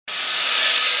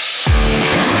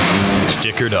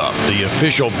Stickered Up, the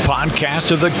official podcast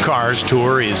of the Cars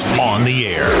Tour, is on the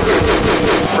air.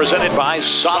 Presented by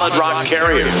Solid Rock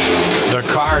Carriers. The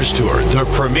Cars Tour, the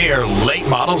premier late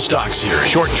model stock series.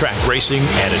 Short track racing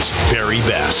at its very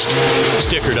best.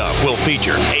 Stickered Up will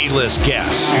feature A-list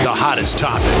guests, the hottest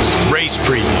topics, race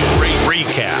previews, race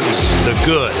recaps, the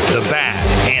good, the bad,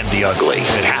 and the ugly.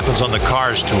 If it happens on the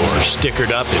Cars Tour, Stickered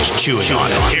Up is chewing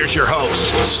on it. Here's your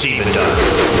host, Stephen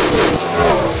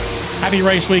Dunn. Happy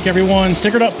race week, everyone.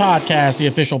 Stickered Up Podcast, the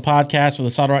official podcast for the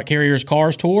Solid Rock Carriers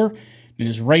Cars Tour. It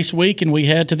is race week, and we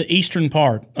head to the eastern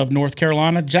part of North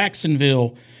Carolina.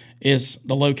 Jacksonville is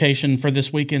the location for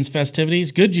this weekend's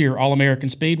festivities. Goodyear All American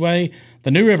Speedway,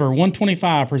 the New River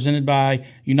 125 presented by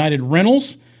United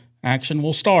Rentals. Action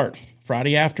will start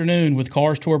Friday afternoon with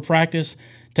Cars Tour practice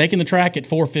taking the track at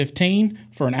 4:15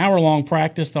 for an hour-long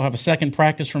practice. They'll have a second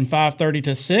practice from 5:30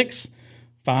 to 6.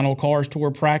 Final Cars Tour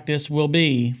practice will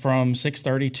be from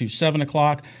 6:30 to 7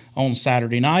 o'clock on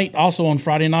Saturday night. Also on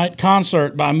Friday night,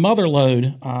 concert by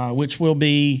Motherload, which will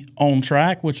be on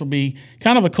track, which will be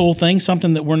kind of a cool thing,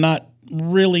 something that we're not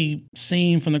really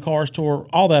seeing from the Cars Tour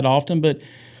all that often, but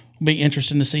it'll be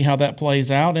interesting to see how that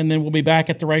plays out. And then we'll be back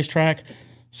at the racetrack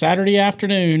Saturday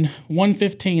afternoon,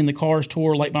 1:15, the Cars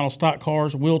Tour late model stock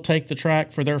cars will take the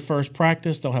track for their first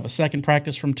practice. They'll have a second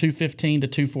practice from 2:15 to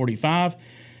 2:45.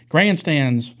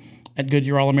 Grandstands at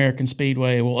Goodyear All American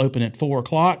Speedway will open at 4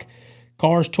 o'clock.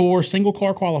 Cars Tour single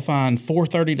car qualifying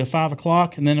 4:30 to 5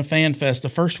 o'clock, and then a Fan Fest, the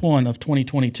first one of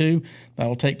 2022.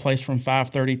 That'll take place from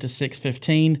 5:30 to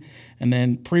 6:15. And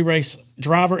then pre-race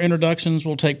driver introductions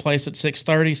will take place at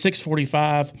 6:30,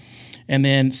 6:45, and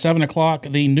then 7 o'clock,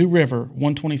 the New River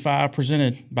 125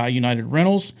 presented by United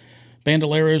Rentals.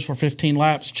 Bandoleros for 15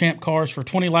 laps, Champ Cars for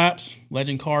 20 laps,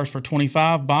 Legend Cars for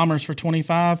 25, Bombers for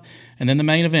 25, and then the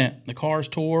main event, the Cars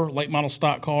Tour late model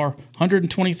stock car,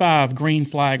 125 green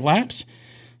flag laps,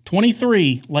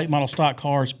 23 late model stock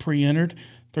cars pre-entered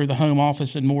through the home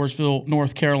office in Mooresville,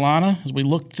 North Carolina. As we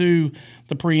look through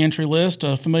the pre-entry list,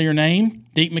 a familiar name,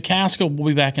 Deep McCaskill will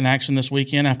be back in action this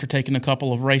weekend after taking a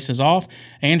couple of races off.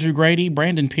 Andrew Grady,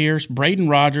 Brandon Pierce, Braden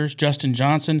Rogers, Justin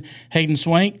Johnson, Hayden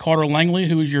Swank, Carter Langley,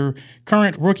 who is your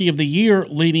current Rookie of the Year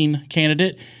leading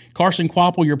candidate, Carson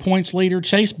Quapple, your points leader,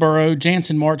 Chase Burrow,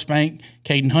 Jansen Marchbank,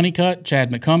 Caden Honeycutt,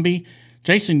 Chad McCumbee,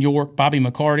 Jason York, Bobby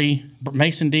McCarty,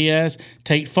 Mason Diaz,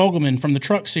 Tate Fogelman from the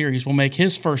Truck Series will make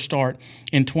his first start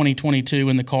in 2022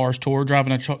 in the Cars Tour,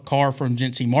 driving a car from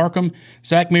Jency Markham.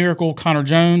 Zach Miracle, Connor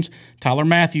Jones, Tyler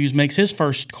Matthews makes his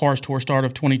first Cars Tour start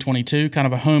of 2022, kind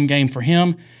of a home game for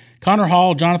him. Connor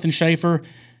Hall, Jonathan Schaefer,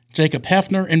 Jacob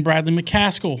Hefner, and Bradley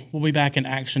McCaskill will be back in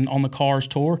action on the Cars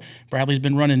Tour. Bradley's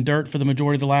been running dirt for the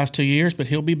majority of the last 2 years, but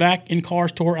he'll be back in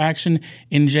Cars Tour action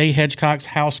in Jay Hedgecock's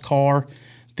house car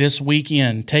this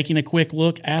weekend. Taking a quick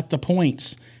look at the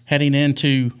points heading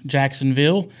into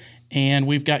Jacksonville, and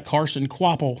we've got Carson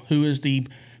Quapple, who is the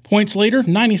points leader,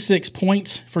 96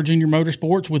 points for Junior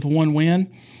Motorsports with 1 win.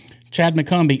 Chad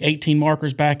McCumbee, 18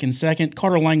 markers back in second.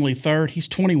 Carter Langley, third. He's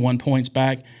 21 points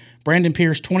back. Brandon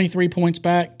Pierce, 23 points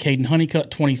back. Caden Honeycutt,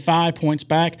 25 points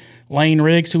back. Lane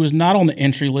Riggs, who is not on the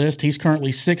entry list, he's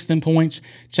currently 6th in points.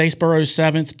 Chase Burrows,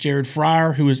 7th. Jared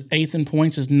Fryer, who is 8th in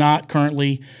points, is not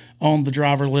currently on the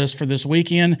driver list for this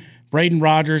weekend. Braden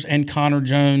Rogers and Connor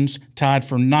Jones tied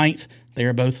for 9th. They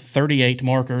are both 38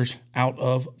 markers out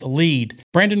of the lead.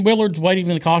 Brandon Willard's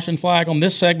waving the caution flag on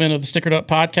this segment of the Stickered Up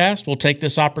podcast. We'll take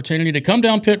this opportunity to come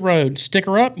down pit road,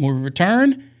 sticker up, and when we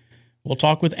return, we'll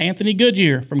talk with Anthony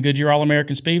Goodyear from Goodyear All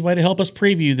American Speedway to help us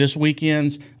preview this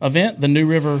weekend's event, the New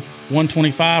River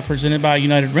 125 presented by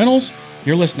United Rentals.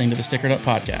 You're listening to the Stickered Up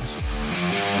podcast.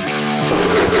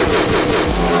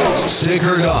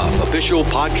 Stickered Up, official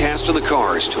podcast of the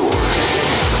Cars Tour.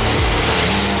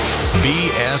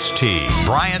 BST,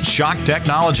 Bryant Shock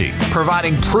Technology,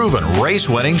 providing proven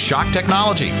race-winning shock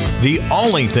technology. The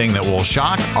only thing that will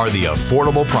shock are the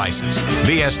affordable prices.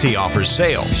 BST offers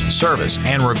sales, service,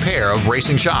 and repair of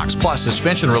racing shocks, plus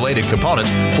suspension-related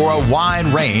components for a wide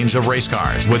range of race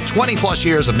cars. With 20-plus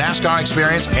years of NASCAR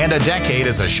experience and a decade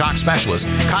as a shock specialist,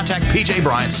 contact PJ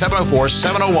Bryant,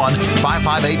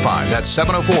 704-701-5585. That's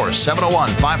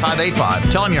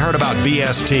 704-701-5585. Tell him you heard about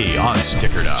BST on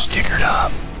Stickered Up. Stickered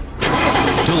Up.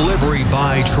 Delivery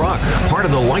by truck, part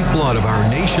of the lifeblood of our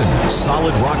nation.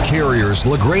 Solid Rock Carriers,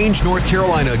 LaGrange, North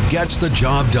Carolina gets the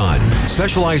job done,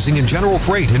 specializing in general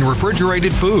freight and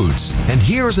refrigerated foods. And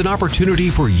here's an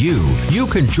opportunity for you. You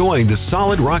can join the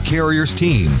Solid Rock Carriers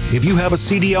team. If you have a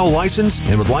CDL license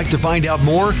and would like to find out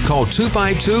more, call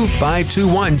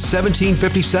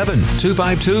 252-521-1757,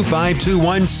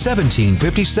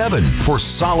 252-521-1757 for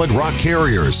Solid Rock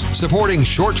Carriers, supporting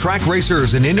short track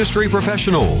racers and industry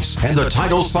professionals. and the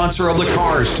title sponsor of the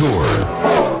Cars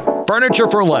Tour. Furniture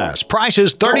for less.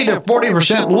 Prices 30 to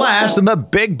 40% less than the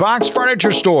big box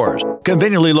furniture stores.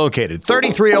 Conveniently located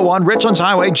 3301 Richlands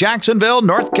Highway, Jacksonville,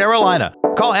 North Carolina.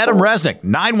 Call Adam Resnick,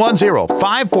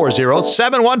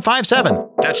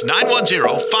 910-540-7157. That's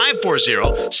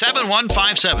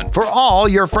 910-540-7157. For all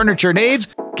your furniture needs,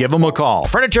 give them a call.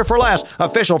 Furniture for Less,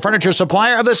 official furniture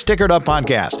supplier of the Stickered Up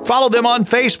podcast. Follow them on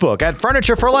Facebook at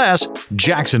Furniture for Less,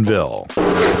 Jacksonville.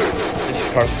 This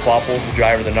is Costal Plains, the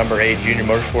driver of the number 8 Junior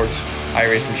Motorsports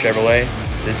iRacing Chevrolet.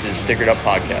 This is Stickered Up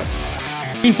Podcast.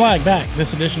 Green flag back.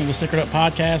 This edition of the Stickered Up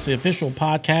Podcast, the official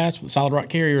podcast for the Solid Rock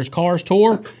Carriers Cars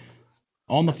Tour.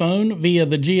 On the phone via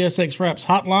the GSX Reps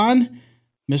hotline,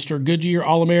 Mr. Goodyear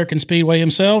All American Speedway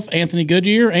himself, Anthony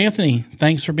Goodyear. Anthony,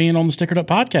 thanks for being on the Stickered Up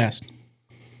Podcast.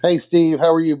 Hey, Steve.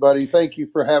 How are you, buddy? Thank you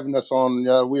for having us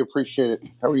on. We appreciate it.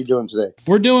 How are you doing today?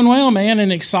 We're doing well, man,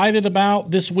 and excited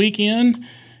about this weekend.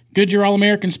 Goodyear All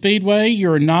American Speedway,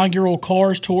 your inaugural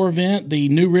Cars Tour event, the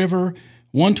New River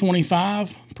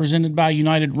 125, presented by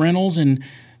United Rentals. And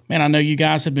man, I know you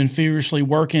guys have been furiously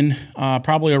working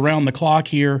probably around the clock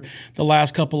here the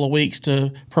last couple of weeks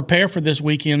to prepare for this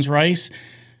weekend's race.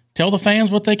 Tell the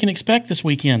fans what they can expect this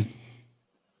weekend.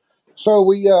 So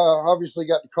we obviously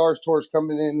got the Cars Tours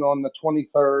coming in on the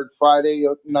 23rd. Friday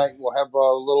night, we'll have a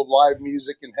little live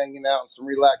music and hanging out and some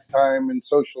relaxed time and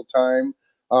social time.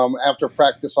 After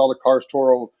practice, all the Cars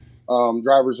Tour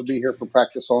drivers will be here for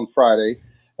practice on Friday.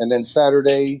 And then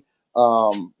Saturday,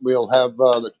 we'll have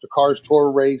the Cars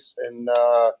Tour race, and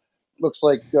looks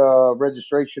like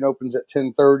registration opens at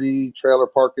 10:30, trailer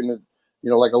parking at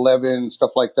like 11,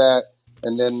 stuff like that,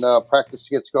 and then practice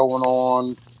gets going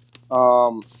on.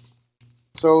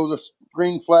 So the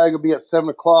green flag will be at 7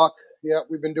 o'clock. Yeah,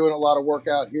 we've been doing a lot of work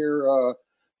out here,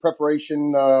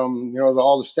 preparation.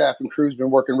 All the staff and crew's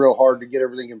been working real hard to get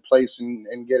everything in place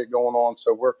and get it going on.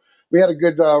 So we had a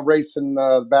good race in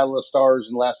the Battle of the Stars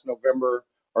in last November,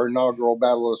 our inaugural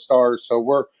Battle of the Stars. So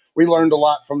we learned a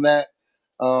lot from that.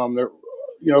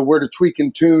 Where to tweak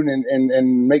and tune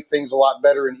and make things a lot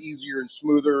better and easier and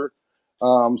smoother.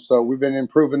 So we've been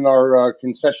improving our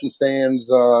concession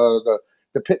stands,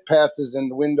 the pit passes and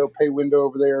the pay window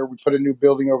over there. We put a new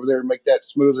building over there to make that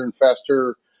smoother and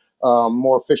faster,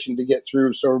 more efficient to get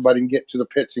through, so everybody can get to the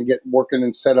pits and get working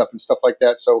and set up and stuff like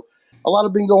that. So a lot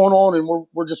has been going on, and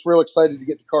we're just real excited to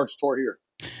get the Cars Tour here.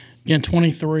 Again,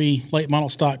 23 late model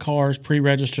stock cars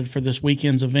pre-registered for this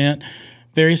weekend's event.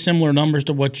 Very similar numbers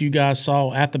to what you guys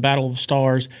saw at the Battle of the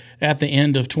Stars at the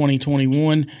end of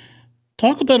 2021.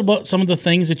 Talk a bit about some of the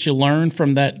things that you learned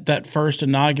from that first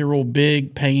inaugural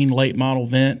big paying late model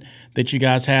event that you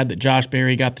guys had, that Josh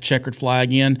Berry got the checkered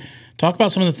flag in. Talk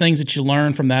about some of the things that you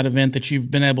learned from that event that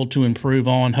you've been able to improve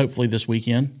on, hopefully, this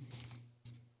weekend.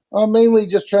 Mainly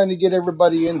just trying to get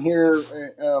everybody in here,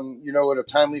 in a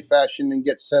timely fashion and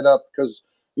get set up, because,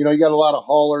 you got a lot of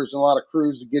haulers and a lot of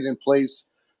crews to get in place.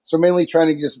 So mainly trying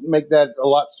to just make that a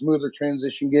lot smoother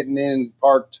transition, getting in,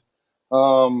 parked.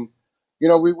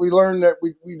 We learned that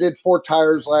we did 4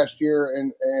 tires last year,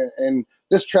 and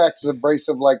this track is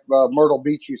abrasive like Myrtle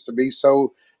Beach used to be.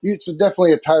 So it's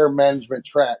definitely a tire management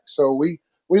track. So we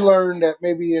learned that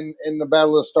maybe in the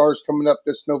Battle of the Stars coming up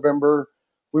this November,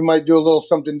 we might do a little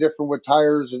something different with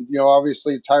tires, and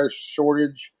obviously tire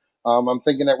shortage. I'm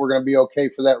thinking that we're going to be okay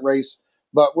for that race,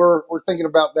 but we're thinking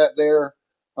about that there.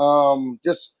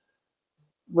 Just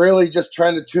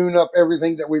trying to tune up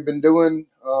everything that we've been doing.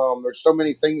 There's so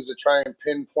many things to try and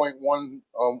pinpoint on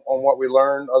what we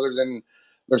learned, other than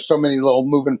there's so many little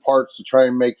moving parts to try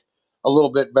and make a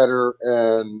little bit better,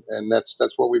 and that's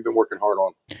what we've been working hard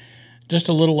on. Just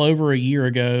a little over a year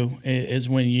ago is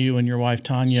when you and your wife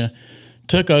Tanya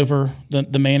took over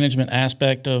the management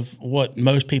aspect of what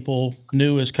most people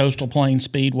knew as Coastal Plains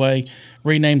Speedway,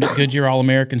 renamed it Goodyear All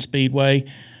American Speedway.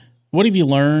 What have you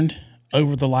learned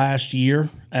over the last year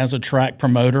as a track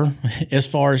promoter, as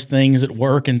far as things that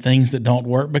work and things that don't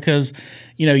work? Because,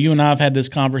 you and I have had this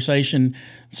conversation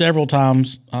several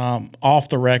times off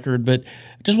the record, but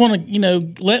I just want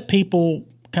to, let people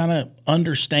kind of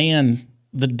understand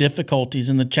the difficulties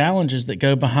and the challenges that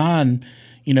go behind,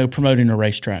 promoting a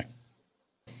racetrack.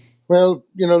 Well,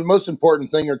 the most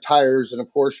important thing are tires, and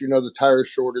of course, the tire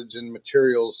shortage and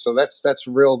materials. So that's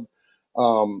a real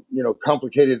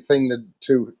complicated thing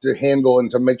to handle, and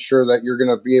to make sure that you're going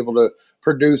to be able to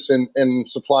produce and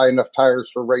supply enough tires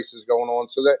for races going on,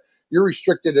 so that you're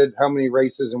restricted at how many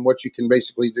races and what you can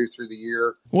basically do through the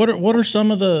year. What are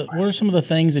some of the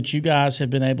things that you guys have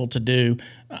been able to do?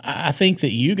 I think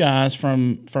that you guys,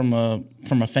 from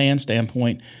a fan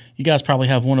standpoint, you guys probably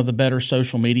have one of the better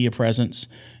social media presence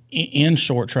in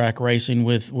short track racing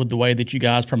with the way that you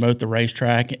guys promote the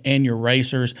racetrack and your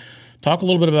racers. Talk a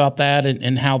little bit about that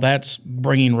and how that's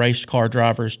bringing race car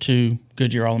drivers to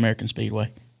Goodyear All American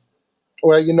Speedway.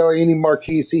 Well, Andy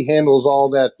Marquise, he handles all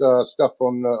that stuff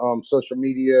on the social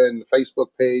media and the Facebook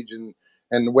page and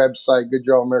the website,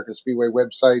 Goodyear All American Speedway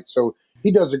website. So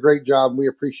he does a great job. We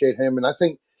appreciate him. And I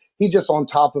think he's just on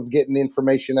top of getting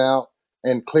information out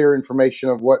and clear information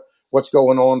of what's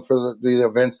going on for the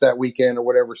events that weekend or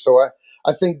whatever. So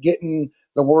I think getting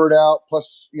the word out,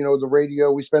 plus, the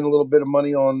radio, we spend a little bit of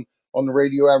money on the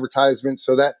radio advertisement.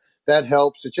 So that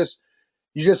helps. It's just,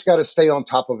 you just got to stay on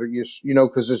top of it,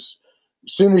 because as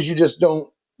soon as you just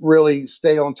don't really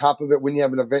stay on top of it when you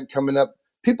have an event coming up,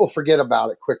 people forget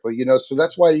about it quickly, so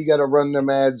that's why you got to run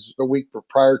them ads the week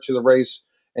prior to the race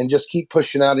and just keep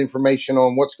pushing out information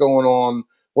on what's going on,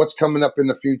 what's coming up in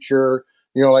the future.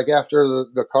 Like after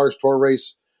the Cars Tour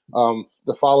race,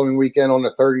 the following weekend on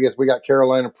the 30th, we got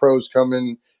Carolina Pros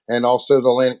coming, and also the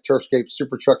Atlantic Turfscape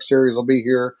Super Truck Series will be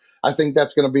here. I think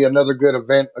that's going to be another good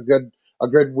event, a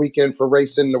good weekend for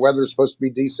racing. The weather is supposed to be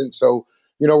decent, so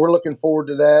we're looking forward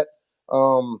to that.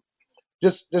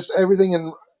 Just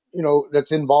everything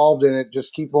that's involved in it.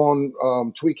 Just keep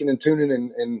on tweaking and tuning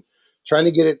and trying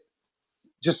to get it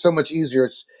just so much easier.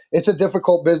 It's a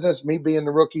difficult business. Me being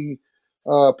the rookie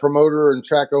promoter and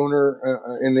track owner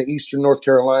in the Eastern North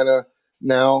Carolina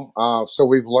now, so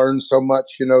we've learned so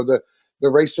much. The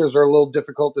racers are a little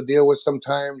difficult to deal with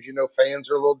sometimes. Fans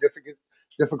are a little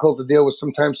difficult to deal with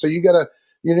sometimes. So you gotta,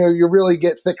 you really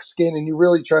get thick skin, and you're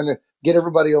really trying to get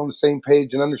everybody on the same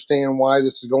page and understand why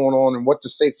this is going on and what the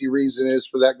safety reason is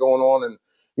for that going on.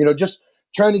 And, just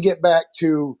trying to get back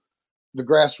to the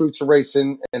grassroots of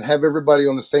racing and have everybody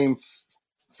on the same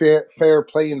fair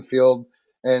playing field,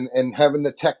 and having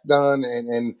the tech done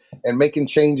and making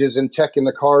changes in tech in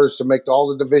the cars to make all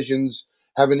the divisions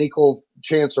have an equal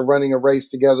chance of running a race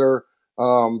together.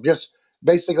 Just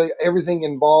basically everything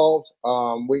involved.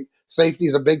 Safety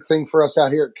is a big thing for us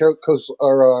out here at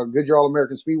Goodyear All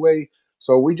American Speedway.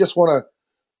 So we just want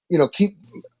to, keep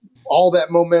all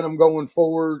that momentum going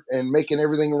forward and making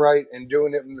everything right and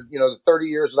doing it. The 30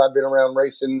 years that I've been around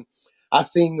racing, I've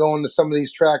seen going to some of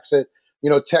these tracks that,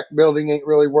 tech building ain't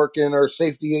really working or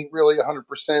safety ain't really 100%.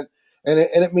 And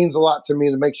it means a lot to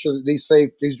me to make sure that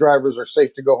these drivers are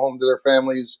safe to go home to their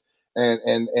families. And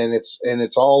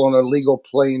it's all on a legal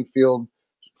playing field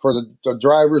for the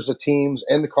drivers, the teams,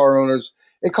 and the car owners.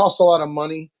 It costs a lot of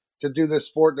money to do this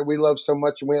sport that we love so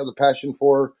much and we have the passion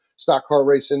for, stock car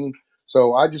racing.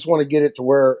 So I just want to get it to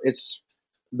where it's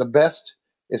the best,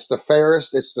 it's the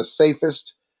fairest, it's the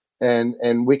safest, and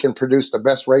we can produce the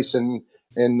best racing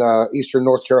in Eastern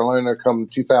North Carolina come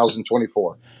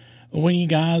 2024. When you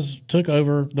guys took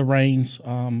over the reins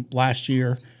last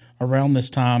year around this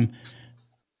time,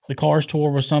 the Cars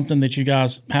Tour was something that you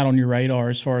guys had on your radar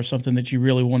as far as something that you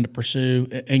really wanted to pursue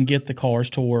and get the Cars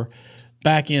Tour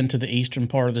back into the eastern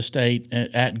part of the state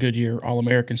at Goodyear All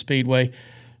American Speedway.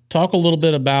 Talk a little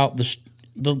bit about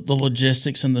the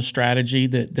logistics and the strategy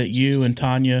that you and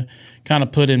Tanya kind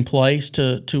of put in place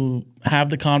to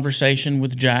have the conversation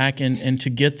with Jack and to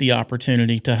get the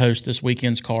opportunity to host this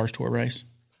weekend's Cars Tour race.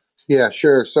 Yeah,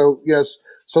 sure. So, yes.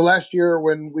 So last year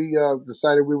when we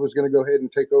decided we was going to go ahead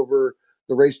and take over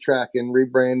the racetrack and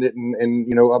rebrand it and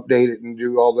update it and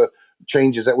do all the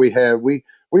changes that we have, we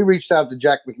reached out to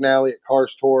Jack McNally at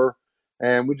Cars Tour,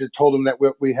 and we just told him that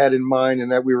what we had in mind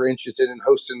and that we were interested in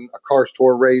hosting a Cars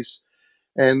Tour race.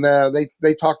 And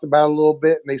they talked about it a little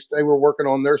bit, and they were working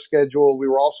on their schedule. We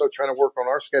were also trying to work on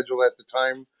our schedule at the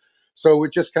time. So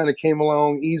it just kind of came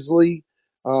along easily.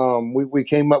 We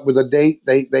came up with a date.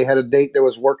 They had a date that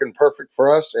was working perfect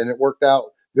for us, and it worked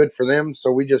out good for them.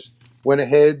 So we just went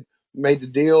ahead, made the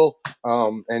deal,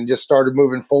 and just started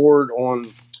moving forward on,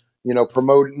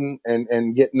 promoting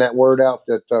and getting that word out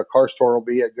that Cars Tour will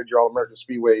be at Goodyear All American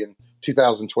Speedway in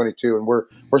 2022. And we're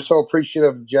so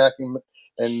appreciative of Jack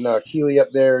and Keeley up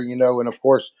there, and of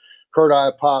course Kurt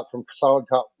Iapop from Solid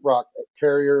Rock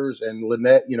Carriers and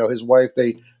Lynette, his wife.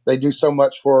 They do so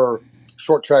much for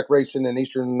short track racing in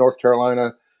Eastern North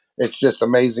Carolina. It's just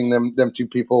amazing, them two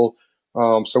people.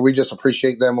 So we just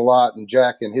appreciate them a lot. And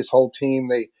Jack and his whole team,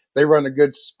 they run a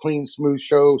good, clean, smooth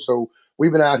show. So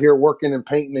we've been out here working and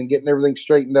painting and getting everything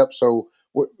straightened up. So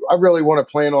I really want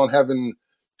to plan on having,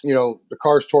 the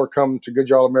Cars Tour come to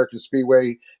Goodyear All American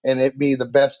Speedway and it be the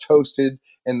best hosted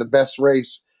and the best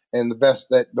race and the best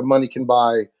that the money can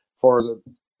buy for the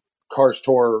Cars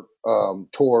Tour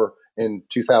tour in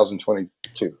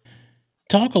 2022.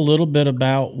 Talk a little bit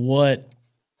about what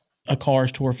a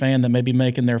Cars Tour fan that may be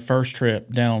making their first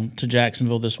trip down to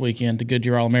Jacksonville this weekend to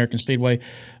Goodyear All American Speedway,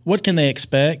 what can they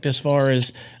expect as far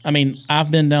as, I mean,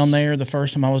 I've been down there. The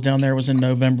first time I was down there was in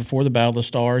November before the Battle of the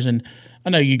Stars, and I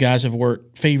know you guys have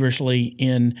worked feverishly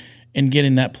in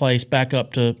getting that place back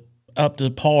up to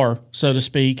par, so to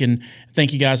speak, and I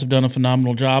think you guys have done a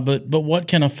phenomenal job. But what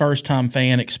can a first-time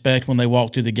fan expect when they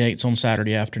walk through the gates on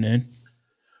Saturday afternoon?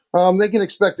 They can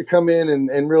expect to come in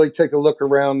and really take a look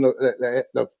around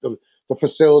the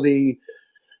facility,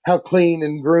 how clean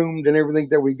and groomed and everything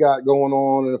that we got going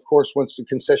on. And, of course, once the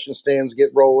concession stands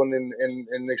get rolling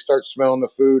and they start smelling the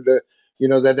food,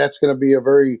 that's going to be a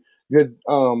very good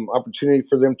opportunity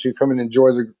for them to come and enjoy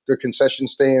the concession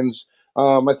stands.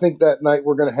 I think that night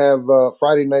we're going to have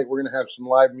Friday night we're going to have some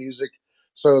live music,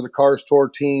 so the Cars Tour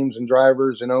teams and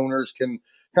drivers and owners can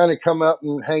kind of come up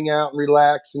and hang out and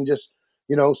relax and just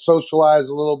socialize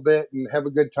a little bit and have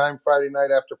a good time Friday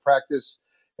night after practice.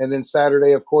 And then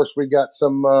Saturday, of course, we got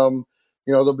some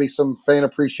there'll be some fan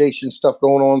appreciation stuff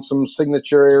going on, some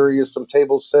signature areas, some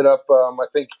tables set up. I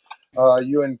think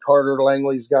you and Carter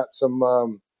Langley's got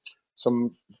some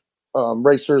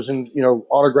racers and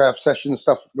autograph session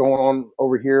stuff going on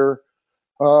over here.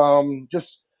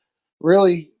 Just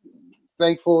really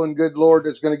thankful and good Lord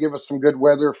is going to give us some good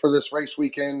weather for this race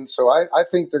weekend. So I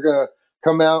think they're going to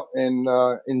come out and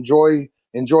enjoy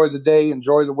the day,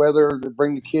 enjoy the weather,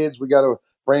 bring the kids. We got a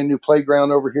brand new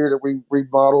playground over here that we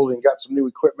remodeled and got some new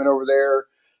equipment over there.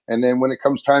 And then when it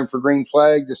comes time for green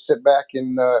flag, just sit back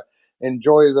and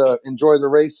enjoy the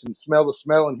race and smell the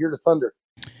smell and hear the thunder.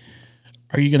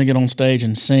 Are you going to get on stage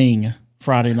and sing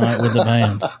Friday night with the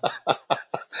band?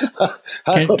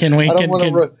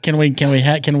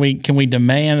 Can we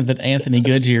demand that Anthony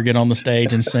Goodyear get on the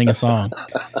stage and sing a song?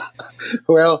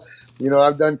 Well,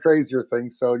 I've done crazier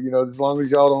things, so as long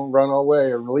as y'all don't run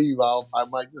away or leave, I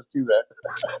might just do that.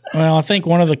 Well, I think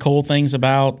one of the cool things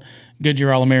about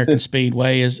Goodyear All American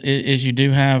Speedway is you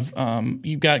do have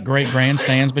you've got great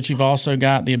grandstands, but you've also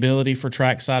got the ability for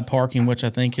trackside parking, which I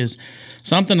think is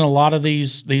something a lot of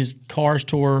these Cars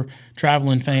Tour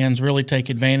traveling fans really take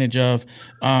advantage of.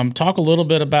 Talk a little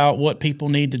bit about what people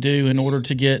need to do in order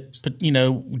to get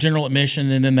general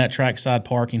admission and then that trackside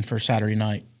parking for Saturday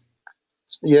night.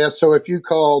 Yeah, so if you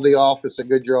call the office at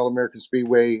Goodyear All American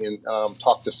Speedway and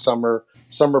talk to Summer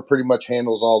pretty much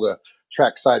handles all the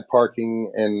trackside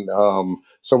parking. And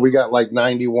so we got like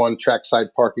 91 trackside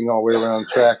parking all the way around the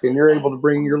track. And you're able to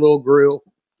bring your little grill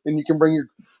and you can bring your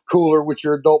cooler with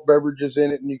your adult beverages in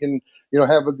it. And you can,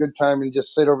 have a good time and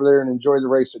just sit over there and enjoy the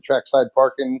race at trackside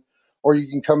parking. Or you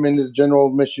can come into the general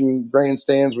admission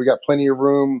grandstands. We got plenty of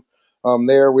room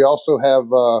there. We also have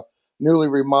newly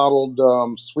remodeled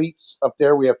suites up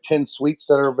there. We have 10 suites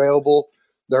that are available.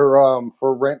 They're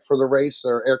for rent for the race.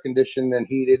 They're air conditioned and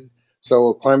heated,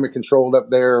 so climate controlled up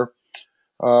there.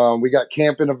 We got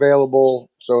camping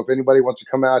available. So if anybody wants to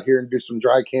come out here and do some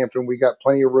dry camping, we got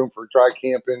plenty of room for dry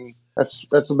camping.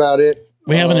 That's about it.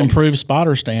 We have an improved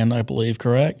spotter stand, I believe,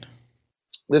 correct?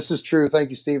 This is true.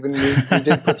 Thank you, Stephen.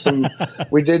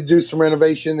 We did do some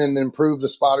renovation and improve the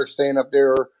spotter stand up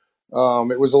there.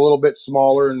 It was a little bit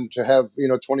smaller, and to have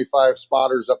 25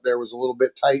 spotters up there was a little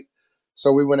bit tight.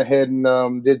 So we went ahead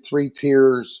and did 3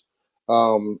 tiers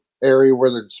area where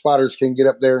the spotters can get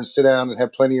up there and sit down and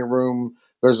have plenty of room.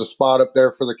 There's a spot up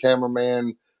there for the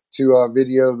cameraman to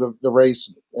video the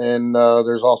race, and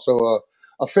there's also a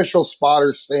official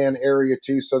spotter stand area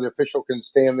too, so the official can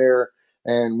stand there,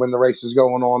 and when the race is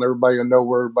going on, everybody will know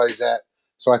where everybody's at.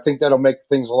 So I think that'll make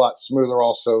things a lot smoother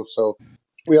also. So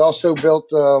we also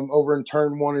built over in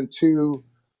turn 1 and 2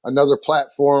 another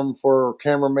platform for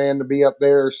cameraman to be up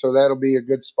there. So that'll be a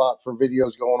good spot for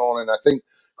videos going on. And I think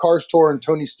Cars Tour and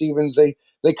Tony Stevens,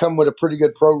 they come with a pretty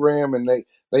good program, and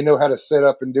they know how to set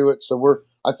up and do it. So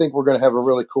I think we're going to have a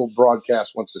really cool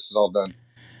broadcast once this is all done.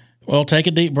 Well, take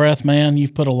a deep breath, man.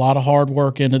 You've put a lot of hard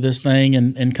work into this thing,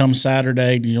 and come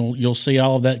Saturday, you'll see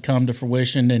all of that come to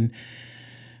fruition. And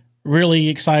really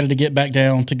excited to get back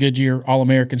down to Goodyear All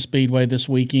American Speedway this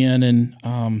weekend. And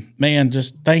man,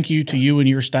 just thank you to you and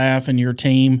your staff and your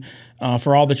team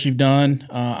for all that you've done.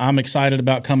 I'm excited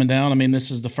about coming down. I mean,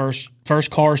 this is the first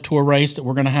Cars Tour race that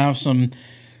we're going to have some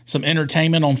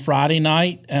entertainment on Friday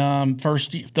night.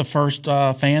 The first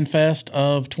Fan Fest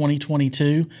of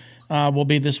 2022 will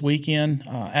be this weekend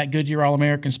at Goodyear All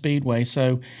American Speedway.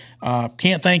 So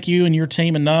can't thank you and your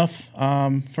team enough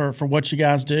for what you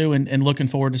guys do, and looking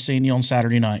forward to seeing you on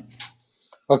Saturday night.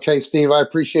 Okay, Steve, I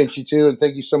appreciate you too, and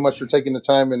thank you so much for taking the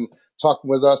time and talking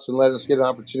with us and let us get an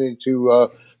opportunity to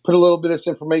put a little bit of this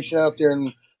information out there.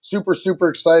 And super, super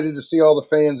excited to see all the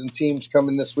fans and teams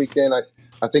coming this weekend.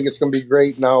 I think it's going to be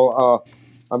great. Now,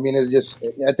 I mean, it just,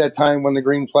 at that time when the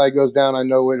green flag goes down, I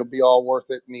know it'll be all worth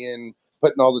it, me and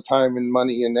putting all the time and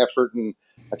money and effort. And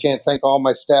I can't thank all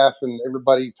my staff and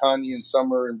everybody, Tanya and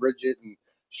Summer and Bridget and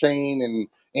Shane and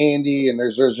Andy. And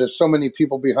there's just so many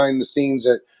people behind the scenes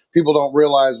that people don't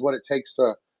realize what it takes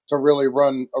to really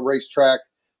run a racetrack,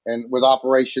 and with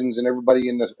operations and everybody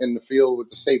in the field with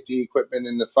the safety equipment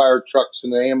and the fire trucks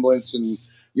and the ambulance and,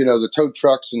 the tow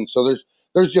trucks. And so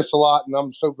there's just a lot. And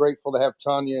I'm so grateful to have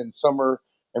Tanya and Summer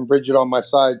and Bridget on my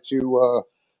side to,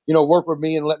 work with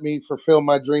me and let me fulfill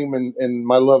my dream and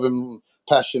my love and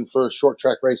passion for short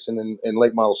track racing and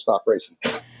late model stock racing.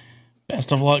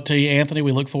 Best of luck to you, Anthony.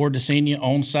 We look forward to seeing you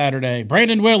on Saturday.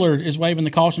 Brandon Willard is waving the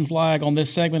caution flag on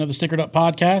this segment of the Stickered Up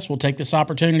podcast. We'll take this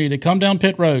opportunity to come down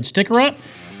pit road. Sticker up.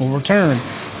 We'll return.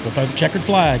 We'll throw the checkered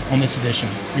flag on this edition.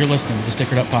 You're listening to the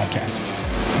Stickered Up podcast.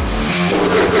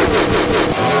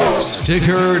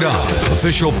 Stickered Up,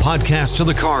 official podcast of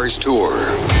the Cars Tour.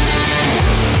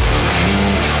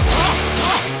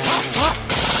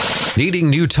 Needing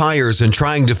new tires and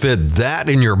trying to fit that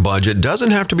in your budget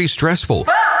doesn't have to be stressful.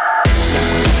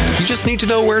 You just need to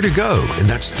know where to go, and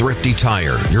that's Thrifty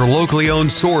Tire, your locally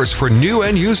owned source for new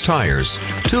and used tires.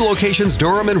 2 locations,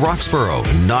 Durham and Roxborough,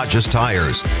 and not just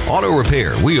tires. Auto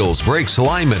repair, wheels, brakes,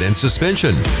 alignment, and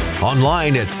suspension.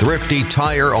 Online at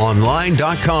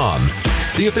thriftytireonline.com.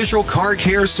 The official car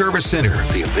care service center,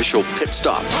 the official pit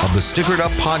stop of the Stickered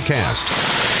Up podcast.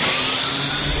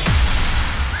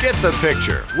 Get the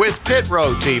picture with Pit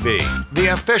Road TV, the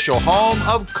official home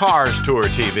of Cars Tour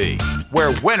TV,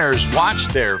 where winners watch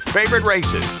their favorite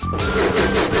races.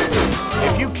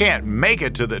 If you can't make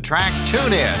it to the track,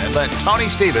 tune in and let Tony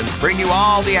Stevens bring you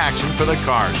all the action for the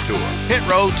Cars Tour. Pit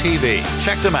Road TV.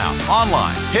 Check them out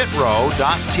online,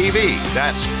 pitrow.tv.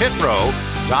 That's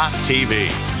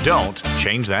pitrow.tv. Don't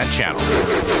change that channel.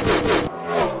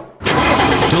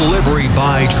 Delivery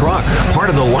by truck, part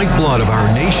of the lifeblood of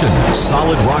our nation.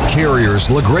 Solid Rock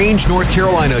Carriers, LaGrange, North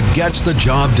Carolina gets the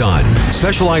job done,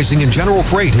 specializing in general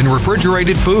freight and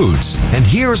refrigerated foods. And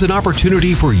here's an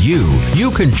opportunity for you.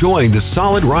 You can join the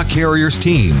Solid Rock Carriers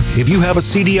team. If you have a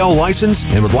CDL license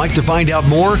and would like to find out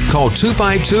more, call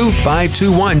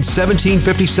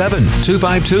 252-521-1757,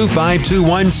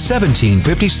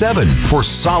 252-521-1757 for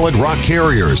Solid Rock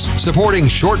Carriers, supporting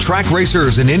short track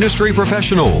racers and industry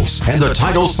professionals, and the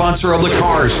title sponsor of the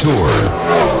Cars Tour.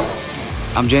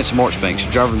 I'm Jansen Marchbanks,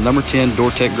 driver of the number 10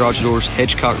 DoorTech Garage Doors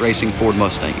Hedgecock Racing Ford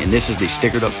Mustang, and this is the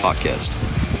Stickered Up Podcast.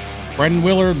 Brandon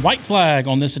Willard, white flag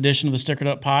on this edition of the Stickered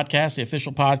Up Podcast, the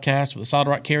official podcast of the Solid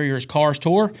Rock Carriers Cars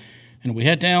Tour. And we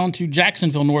head down to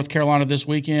Jacksonville, North Carolina this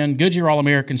weekend, Goodyear All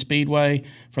American Speedway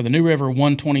for the New River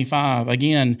 125.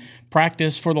 Again,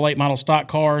 practice for the late model stock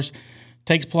cars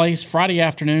takes place Friday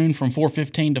afternoon from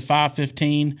 4:15 to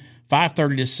 5:15,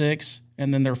 5:30 to 6,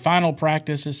 and then their final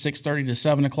practice is 6:30 to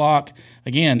 7 o'clock.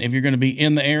 Again, if you're going to be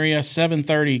in the area,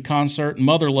 7:30 concert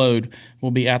Motherload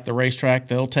will be at the racetrack.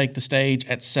 They'll take the stage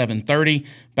at 7:30.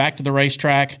 Back to the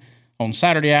racetrack on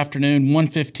Saturday afternoon,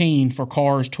 1:15 for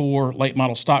Cars Tour late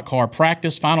model stock car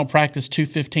practice. Final practice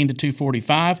 2:15 to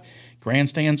 2:45.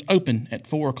 Grandstands open at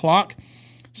 4 o'clock.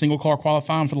 Single car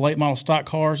qualifying for the late model stock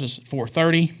cars is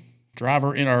 4:30.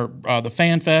 Driver in the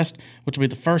Fan Fest, which will be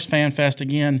the first Fan Fest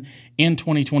again in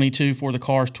 2022 for the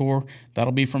Cars Tour.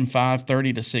 That'll be from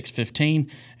 5:30 to 6:15,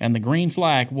 and the green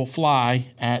flag will fly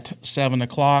at 7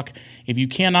 o'clock. If you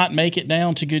cannot make it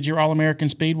down to Goodyear All American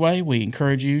Speedway, we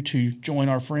encourage you to join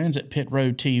our friends at Pit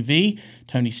Road TV.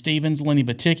 Tony Stevens, Lenny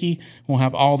Baticki will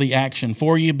have all the action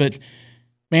for you, but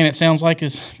man, it sounds like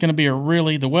it's going to be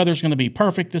the weather's going to be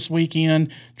perfect this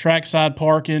weekend. Trackside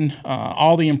parking,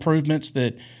 all the improvements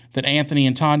that Anthony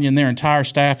and Tanya and their entire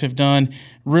staff have done.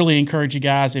 Really encourage you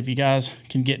guys, if you guys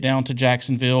can get down to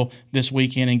Jacksonville this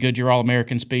weekend in Goodyear All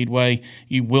American Speedway,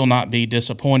 you will not be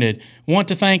disappointed. Want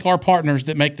to thank our partners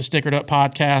that make the Stickered Up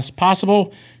podcast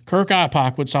possible. Kirk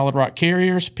Ipock with Solid Rock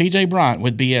Carriers, PJ Bryant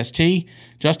with BST,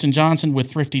 Justin Johnson with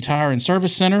Thrifty Tire and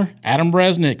Service Center, Adam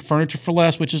Resnick, Furniture for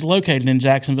Less, which is located in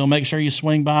Jacksonville. Make sure you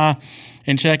swing by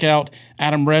and check out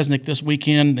Adam Resnick this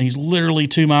weekend. He's literally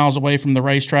 2 miles away from the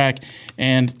racetrack.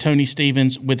 And Tony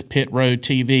Stevens with Pit Road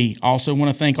TV. Also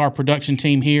want to thank our production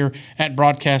team here at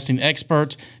Broadcasting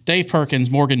Experts, Dave Perkins,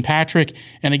 Morgan Patrick.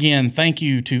 And again, thank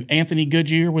you to Anthony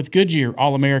Goodyear with Goodyear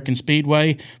All American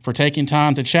Speedway for taking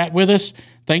time to chat with us.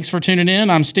 Thanks for tuning in.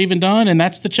 I'm Stephen Dunn, and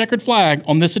that's the checkered flag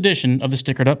on this edition of the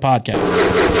Stickered Up Podcast.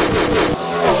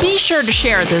 Be sure to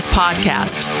share this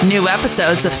podcast. New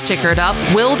episodes of Stickered Up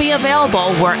will be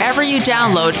available wherever you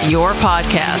download your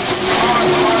podcasts.